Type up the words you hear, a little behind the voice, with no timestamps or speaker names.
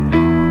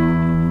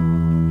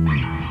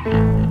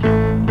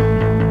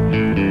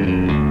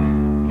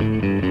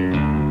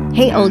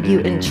Hey, all you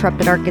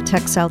intrepid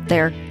architects out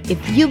there.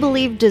 If you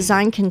believe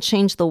design can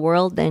change the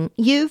world, then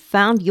you've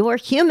found your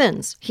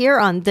humans here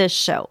on this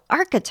show,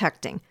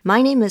 Architecting.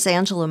 My name is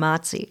Angela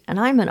Mazzi, and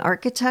I'm an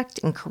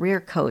architect and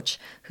career coach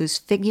who's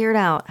figured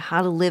out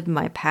how to live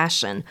my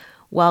passion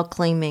while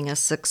claiming a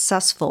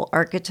successful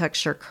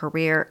architecture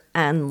career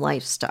and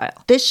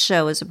lifestyle. This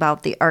show is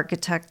about the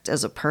architect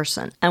as a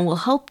person and will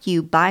help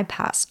you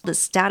bypass the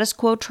status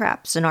quo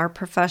traps in our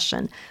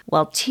profession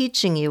while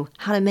teaching you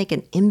how to make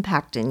an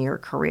impact in your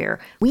career.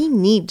 We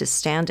need to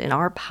stand in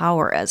our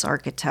power as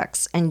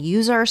architects and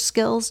use our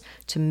skills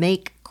to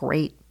make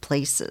great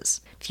places.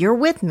 If you're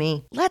with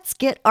me, let's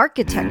get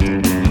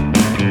architecting.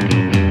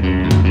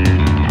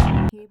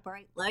 Hey,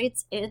 bright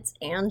lights, it's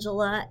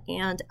Angela,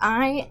 and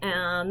I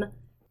am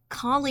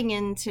calling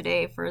in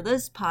today for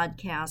this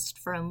podcast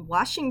from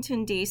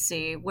Washington,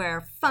 D.C., where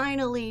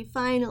finally,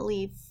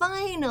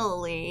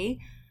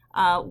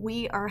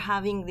 we are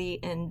having the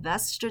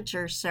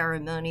investiture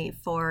ceremony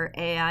for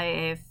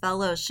AIA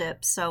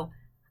Fellowship. So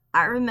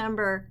I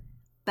remember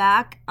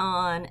back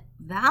on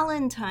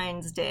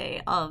Valentine's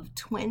Day of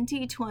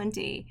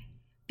 2020,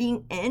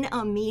 being in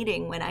a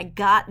meeting when I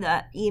got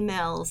the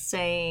email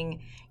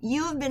saying,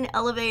 "You've been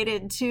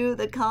elevated to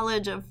the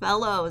College of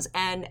Fellows,"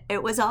 and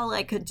it was all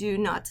I could do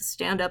not to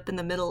stand up in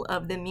the middle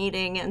of the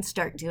meeting and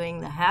start doing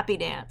the happy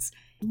dance.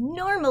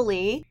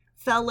 Normally,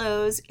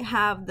 fellows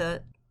have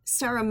the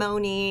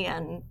ceremony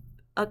and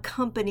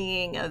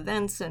accompanying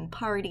events and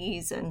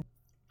parties, and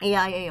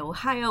AIA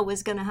Ohio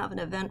was going to have an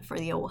event for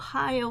the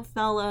Ohio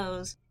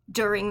Fellows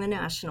during the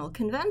national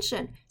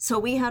convention. So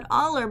we had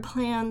all our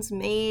plans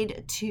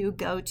made to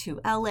go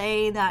to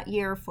LA that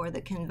year for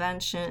the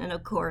convention. And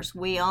of course,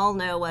 we all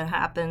know what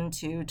happened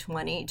to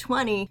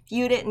 2020. If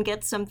you didn't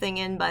get something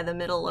in by the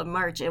middle of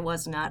March, it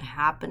was not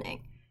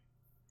happening.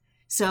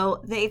 So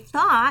they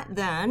thought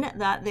then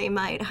that they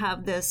might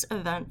have this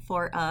event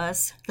for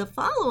us the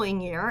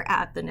following year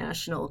at the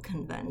national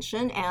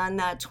convention, and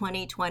that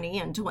 2020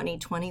 and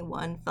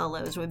 2021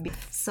 fellows would be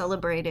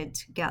celebrated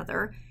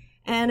together.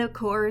 And of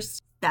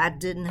course,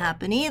 that didn't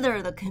happen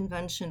either. The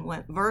convention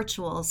went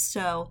virtual.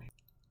 So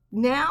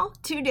now,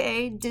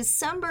 today,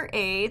 December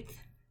 8th,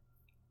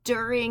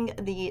 during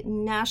the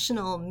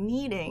national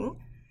meeting,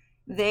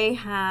 they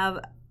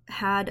have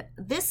had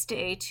this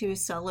day to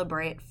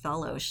celebrate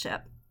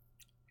fellowship.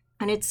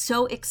 And it's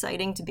so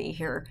exciting to be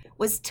here. It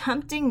was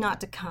tempting not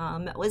to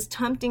come. It was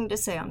tempting to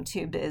say I'm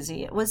too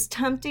busy. It was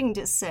tempting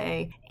to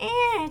say,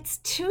 it's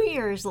 2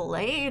 years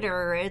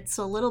later. It's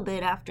a little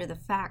bit after the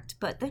fact.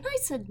 But then I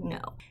said, no.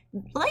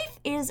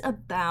 Life is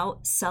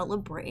about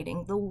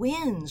celebrating the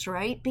wins,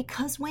 right?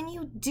 Because when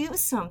you do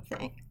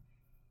something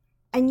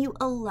and you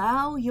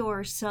allow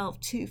yourself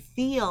to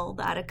feel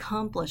that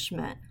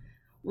accomplishment,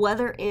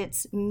 whether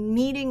it's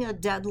meeting a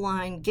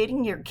deadline,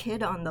 getting your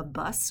kid on the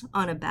bus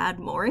on a bad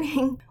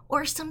morning,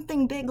 or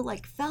something big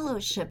like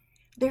fellowship,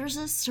 there's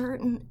a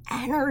certain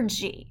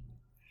energy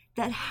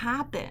that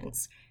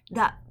happens,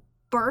 that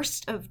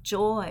burst of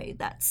joy,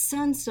 that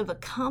sense of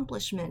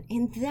accomplishment,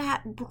 and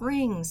that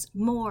brings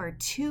more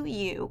to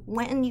you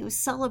when you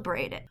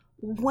celebrate it,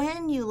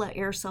 when you let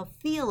yourself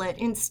feel it,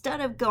 instead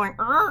of going,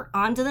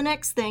 on to the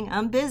next thing,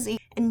 I'm busy,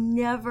 and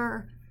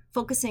never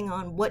focusing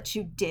on what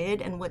you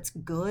did and what's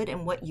good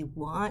and what you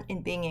want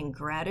and being in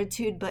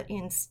gratitude, but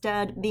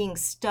instead being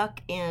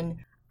stuck in,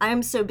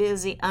 I'm so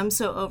busy, I'm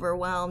so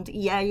overwhelmed,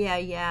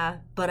 yeah,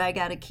 but I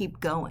gotta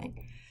keep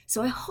going.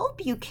 So I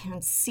hope you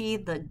can see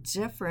the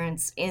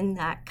difference in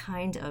that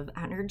kind of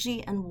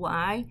energy and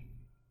why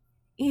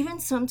even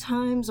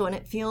sometimes when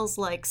it feels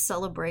like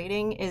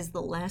celebrating is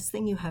the last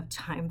thing you have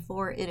time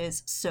for, it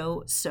is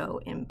so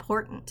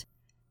important.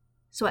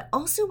 So I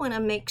also want to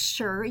make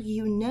sure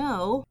you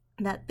know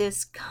that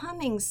this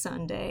coming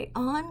Sunday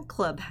on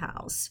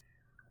Clubhouse,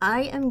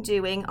 I am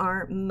doing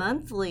our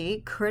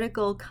monthly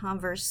Critical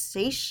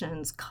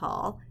Conversations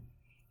call,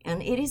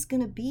 and it is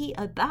going to be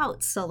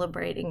about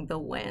celebrating the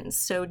wins.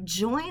 So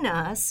join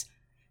us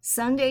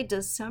Sunday,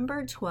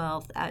 December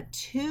 12th at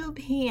 2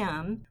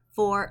 p.m.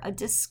 for a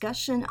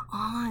discussion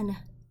on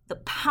the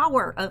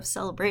power of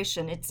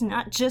celebration. It's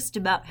not just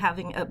about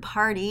having a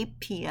party,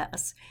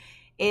 P.S.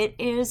 It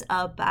is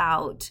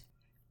about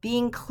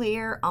being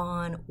clear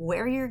on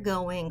where you're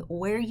going,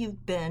 where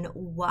you've been,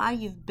 why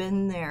you've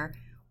been there,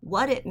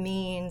 what it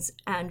means,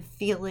 and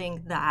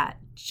feeling that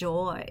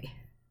joy.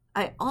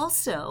 I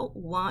also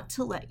want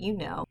to let you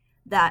know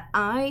that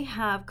I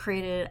have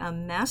created a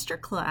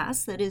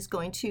masterclass that is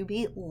going to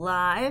be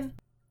live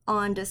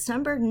on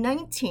December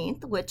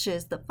 19th, which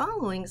is the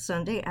following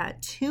Sunday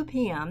at 2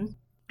 p.m.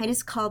 It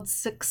is called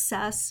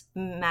Success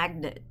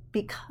Magnet,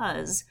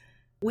 because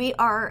we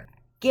are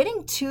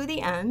getting to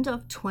the end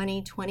of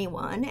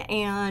 2021,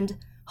 and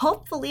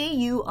hopefully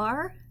you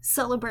are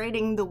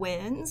celebrating the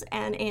wins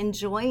and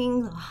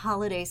enjoying the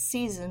holiday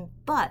season.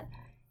 But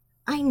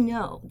I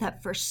know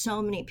that for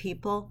so many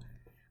people,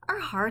 our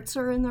hearts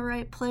are in the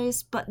right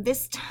place, but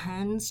this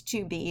tends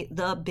to be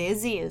the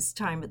busiest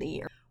time of the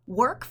year.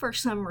 Work, for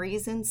some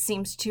reason,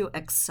 seems to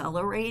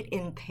accelerate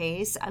in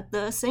pace at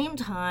the same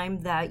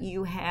time that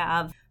you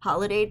have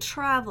holiday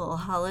travel,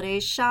 holiday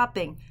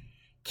shopping,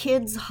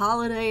 kids'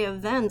 holiday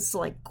events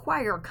like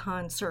choir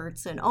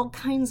concerts, and all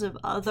kinds of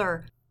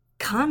other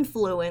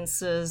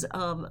confluences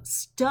of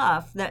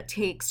stuff that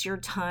takes your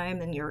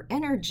time and your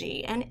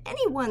energy. And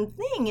any one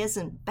thing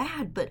isn't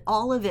bad, but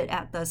all of it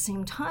at the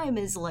same time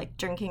is like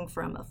drinking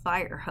from a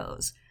fire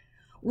hose,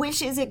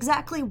 which is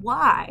exactly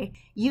why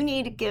you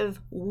need to give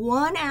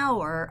 1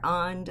 hour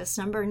on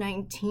December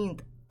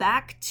 19th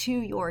back to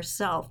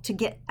yourself to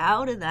get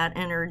out of that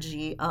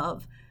energy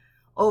of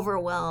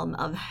overwhelm,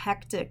 of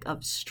hectic,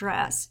 of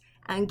stress,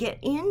 and get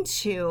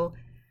into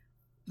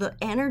the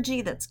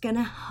energy that's going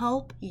to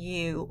help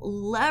you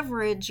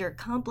leverage your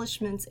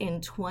accomplishments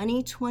in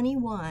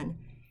 2021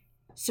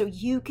 so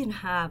you can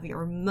have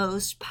your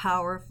most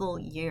powerful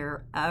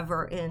year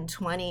ever in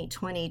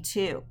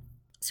 2022.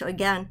 So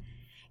again,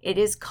 it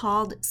is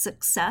called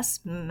Success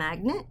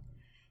Magnet,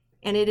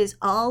 and it is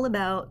all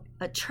about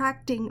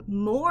attracting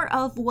more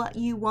of what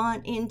you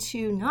want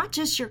into not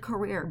just your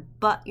career,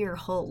 but your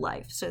whole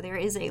life. So there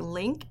is a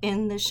link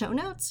in the show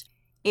notes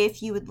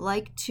if you would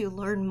like to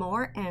learn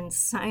more and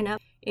sign up.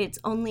 It's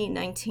only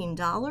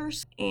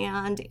 $19,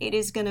 and it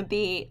is going to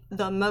be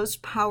the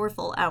most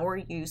powerful hour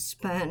you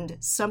spend,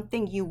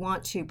 something you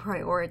want to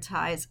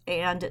prioritize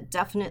and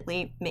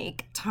definitely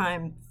make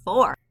time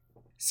for.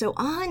 So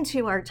on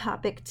to our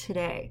topic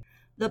today,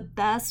 the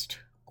best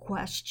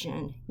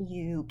question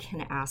you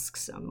can ask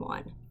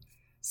someone.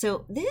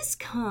 So this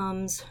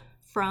comes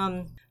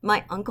from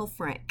my Uncle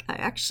Frank. I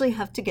actually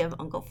have to give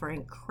Uncle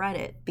Frank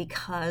credit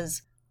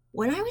because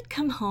when I would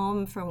come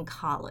home from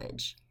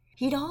college,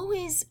 he'd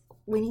always,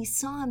 when he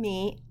saw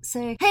me,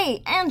 say,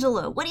 "Hey,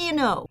 Angela, what do you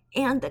know?"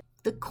 And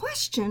the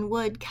question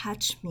would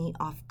catch me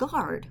off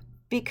guard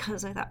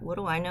because I thought, what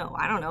do I know?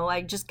 I don't know.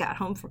 I just got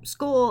home from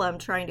school. I'm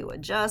trying to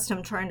adjust.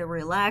 I'm trying to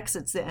relax.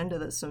 It's the end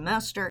of the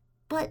semester.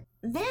 But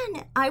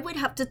then I would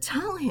have to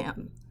tell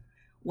him,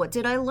 what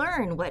did I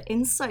learn? What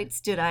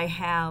insights did I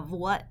have?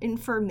 What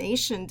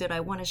information did I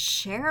want to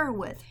share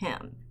with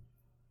him?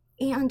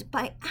 And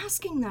by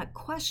asking that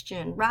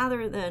question,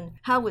 rather than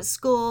how was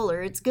school,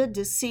 or it's good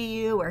to see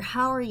you, or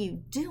how are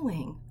you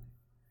doing,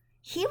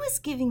 he was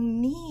giving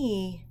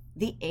me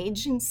the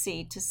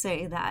agency to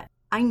say that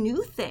I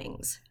knew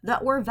things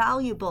that were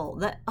valuable,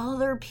 that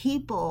other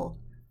people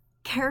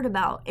cared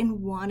about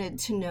and wanted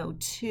to know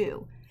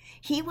too.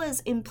 He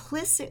was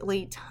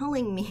implicitly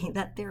telling me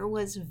that there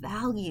was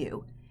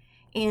value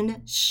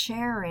in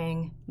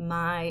sharing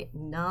my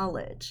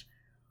knowledge.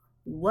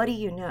 What do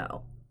you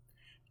know?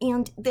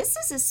 And this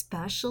is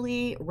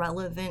especially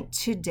relevant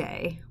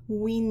today.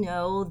 We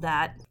know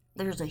that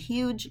there's a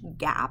huge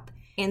gap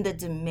in the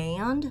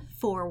demand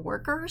for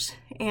workers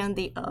and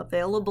the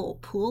available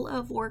pool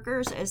of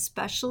workers,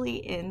 especially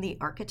in the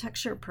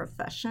architecture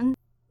profession.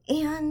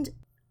 And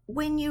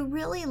when you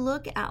really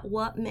look at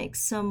what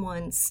makes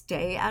someone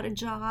stay at a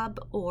job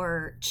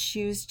or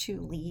choose to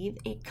leave,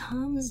 it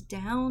comes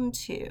down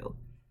to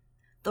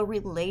the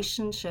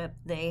relationship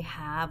they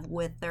have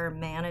with their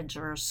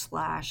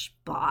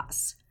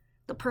manager/boss,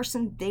 the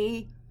person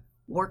they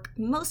work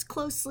most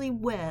closely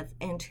with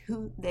and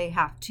who they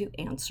have to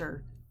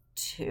answer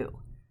to.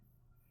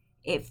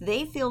 If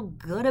they feel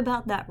good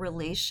about that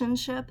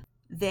relationship,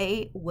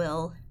 they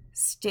will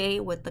stay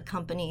with the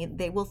company.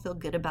 They will feel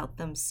good about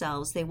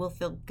themselves. They will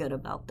feel good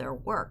about their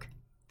work.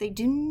 They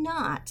do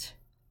not,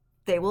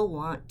 they will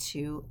want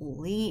to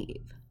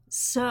leave.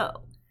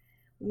 So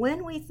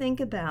when we think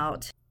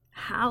about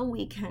how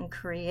we can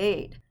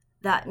create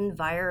that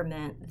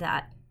environment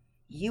that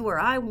you or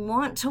I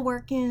want to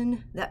work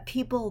in, that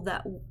people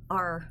that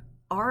are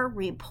our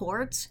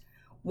reports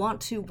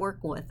want to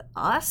work with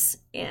us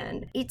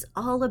in, it's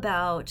all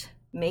about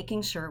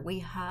making sure we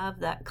have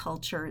that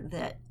culture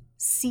that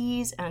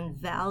sees and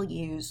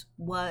values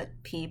what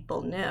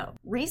people know.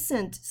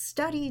 Recent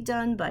study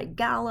done by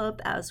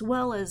Gallup, as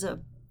well as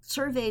a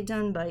survey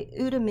done by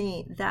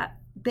Udemy,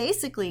 that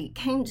basically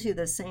came to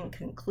the same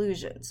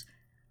conclusions.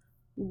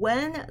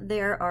 When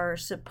there are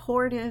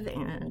supportive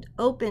and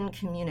open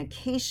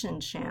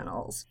communication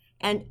channels,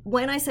 and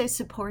when I say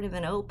supportive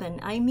and open,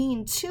 I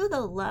mean to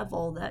the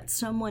level that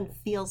someone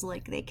feels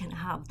like they can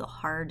have the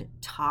hard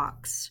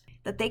talks,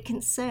 that they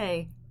can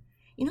say,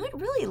 you know,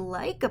 I'd really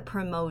like a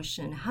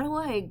promotion. How do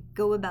I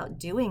go about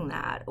doing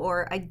that?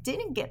 Or I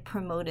didn't get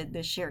promoted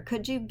this year.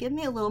 Could you give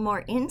me a little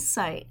more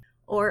insight?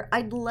 Or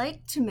I'd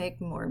like to make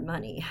more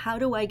money. How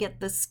do I get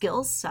the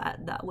skill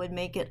set that would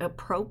make it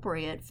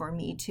appropriate for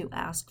me to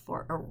ask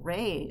for a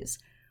raise?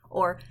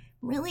 Or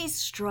really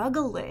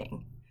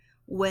struggling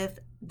with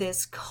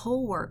this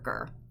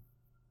coworker.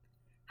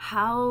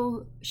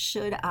 How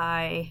should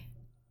I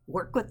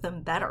work with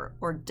them better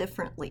or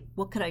differently?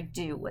 What could I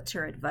do? What's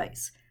your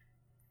advice?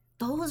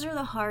 Those are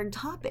the hard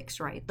topics,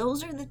 right?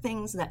 Those are the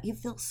things that you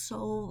feel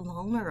so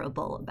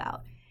vulnerable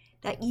about,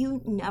 that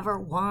you never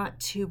want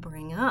to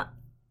bring up.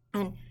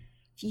 And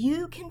if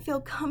you can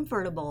feel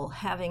comfortable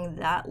having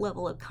that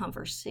level of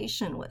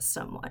conversation with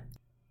someone,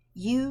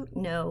 you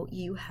know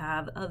you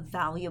have a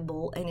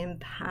valuable and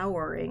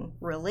empowering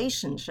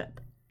relationship.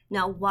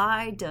 Now,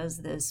 why does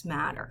this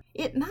matter?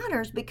 It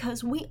matters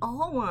because we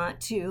all want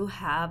to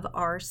have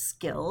our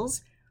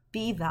skills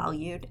be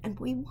valued and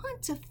we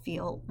want to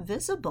feel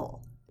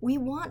visible. We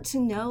want to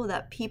know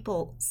that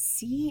people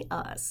see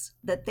us,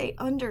 that they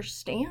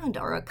understand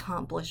our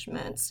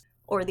accomplishments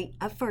or the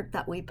effort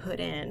that we put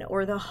in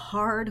or the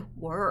hard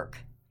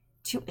work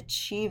to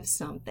achieve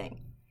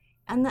something,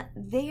 and that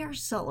they are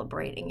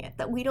celebrating it,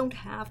 that we don't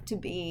have to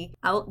be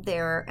out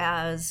there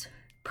as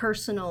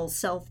personal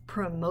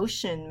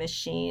self-promotion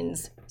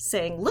machines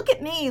saying, look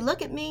at me,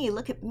 look at me,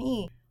 look at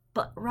me,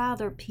 but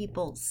rather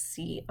people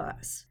see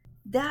us.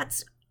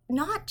 That's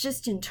not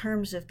just in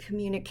terms of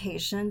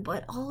communication,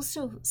 but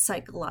also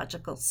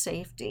psychological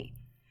safety.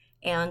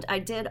 And I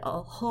did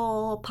a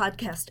whole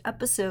podcast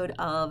episode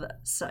of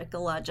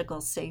psychological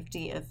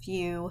safety a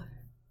few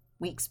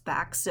weeks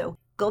back. So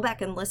go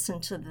back and listen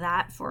to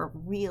that for a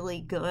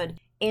really good,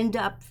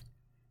 in-depth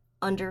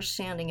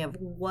understanding of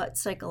what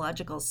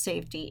psychological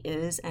safety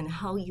is and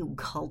how you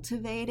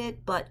cultivate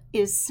it. But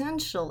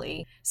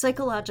essentially,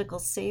 psychological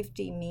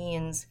safety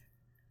means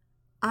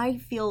I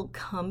feel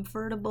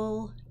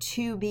comfortable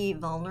to be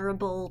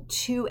vulnerable,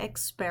 to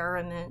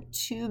experiment,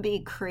 to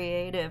be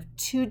creative,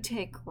 to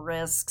take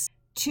risks,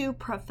 to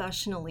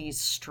professionally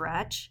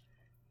stretch,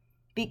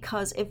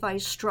 because if I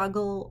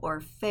struggle or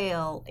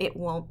fail, it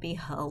won't be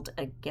held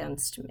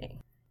against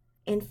me.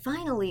 And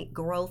finally,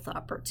 growth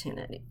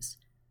opportunities.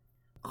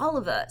 All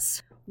of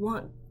us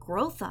want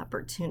growth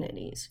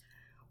opportunities.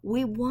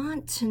 We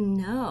want to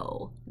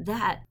know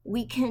that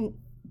we can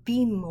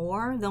be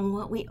more than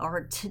what we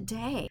are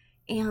today,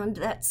 and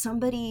that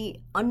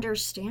somebody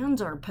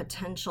understands our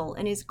potential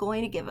and is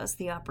going to give us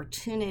the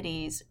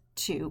opportunities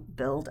to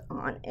build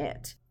on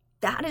it.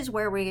 That is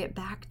where we get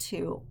back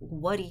to,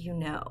 what do you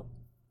know?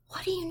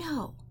 What do you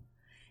know?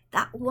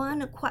 That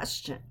one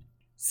question.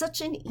 Such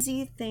an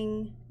easy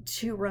thing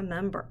to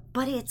remember,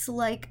 but it's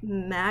like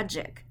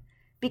magic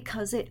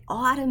because it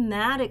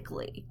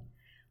automatically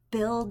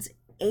builds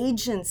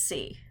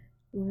agency,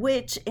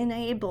 which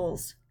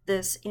enables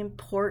this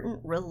important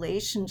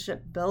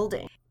relationship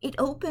building. It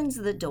opens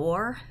the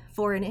door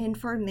for an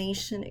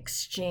information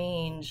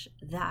exchange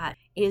that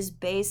is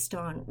based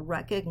on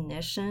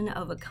recognition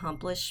of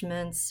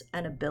accomplishments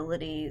and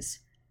abilities,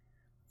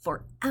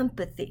 for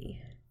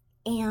empathy,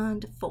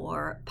 and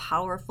for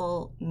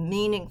powerful,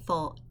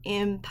 meaningful,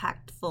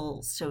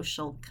 impactful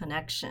social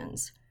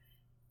connections.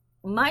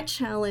 My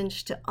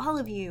challenge to all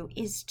of you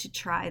is to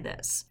try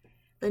this.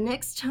 The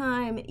next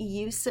time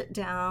you sit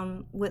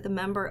down with a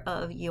member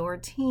of your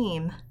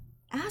team,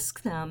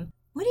 ask them,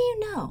 what do you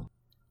know?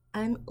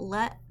 And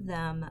let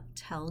them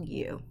tell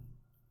you.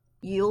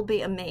 You'll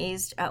be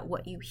amazed at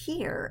what you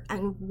hear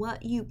and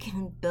what you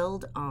can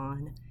build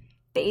on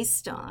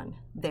based on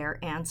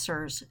their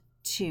answers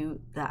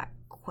to that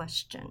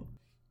question.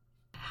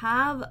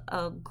 Have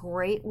a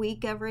great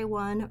week,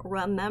 everyone.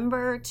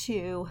 Remember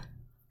to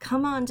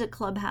come on to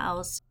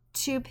Clubhouse,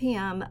 2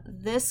 p.m.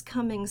 this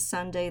coming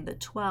Sunday, the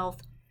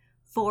 12th,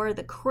 for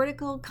the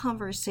Critical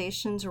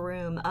Conversations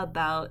room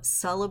about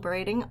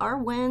celebrating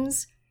our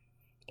wins.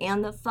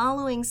 And the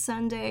following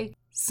Sunday,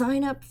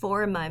 sign up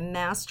for my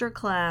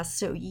masterclass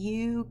so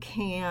you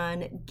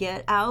can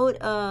get out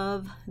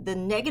of the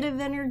negative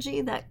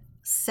energy that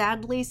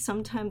sadly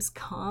sometimes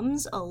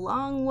comes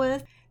along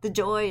with the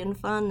joy and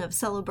fun of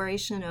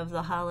celebration of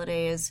the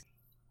holidays.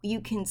 You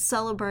can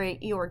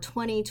celebrate your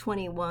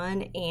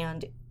 2021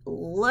 and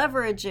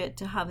leverage it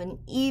to have an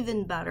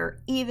even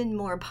better, even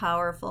more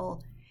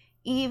powerful,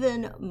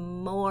 even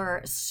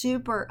more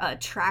super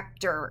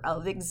attractor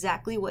of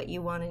exactly what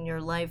you want in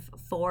your life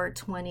for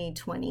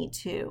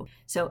 2022.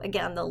 So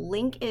again, the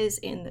link is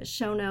in the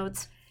show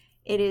notes.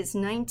 It is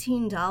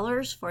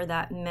 $19 for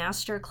that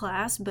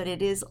masterclass, but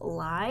it is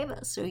live,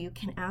 so you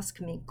can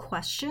ask me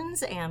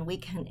questions and we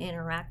can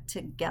interact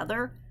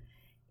together.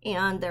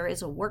 And there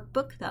is a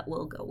workbook that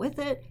will go with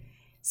it.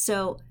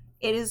 So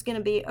it is going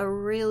to be a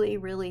really,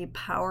 really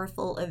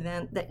powerful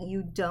event that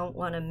you don't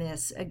want to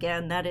miss.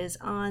 Again, that is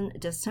on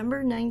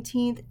December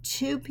 19th,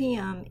 2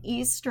 p.m.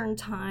 Eastern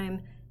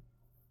Time,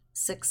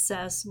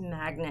 Success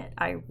Magnet.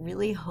 I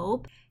really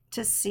hope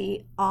to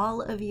see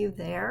all of you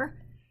there.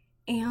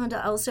 And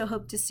I also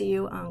hope to see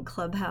you on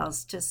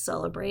Clubhouse to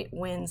celebrate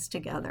wins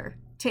together.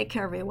 Take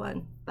care,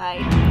 everyone. Bye.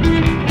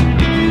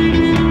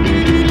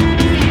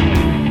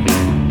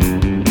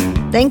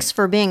 Thanks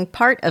for being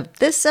part of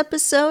this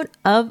episode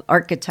of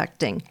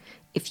Architecting.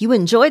 If you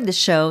enjoyed the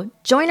show,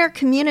 join our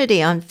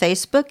community on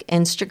Facebook,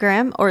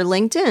 Instagram, or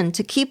LinkedIn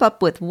to keep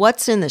up with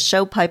what's in the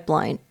show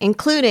pipeline,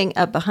 including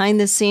a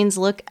behind-the-scenes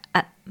look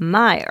at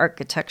my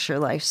architecture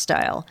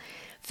lifestyle.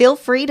 Feel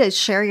free to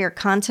share your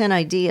content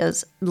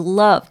ideas.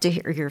 Love to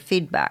hear your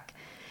feedback.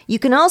 You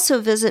can also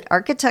visit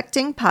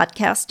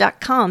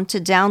architectingpodcast.com to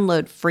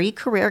download free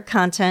career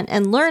content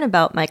and learn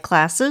about my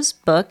classes,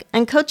 book,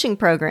 and coaching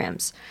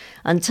programs.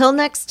 Until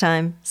next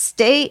time,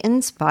 stay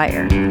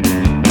inspired.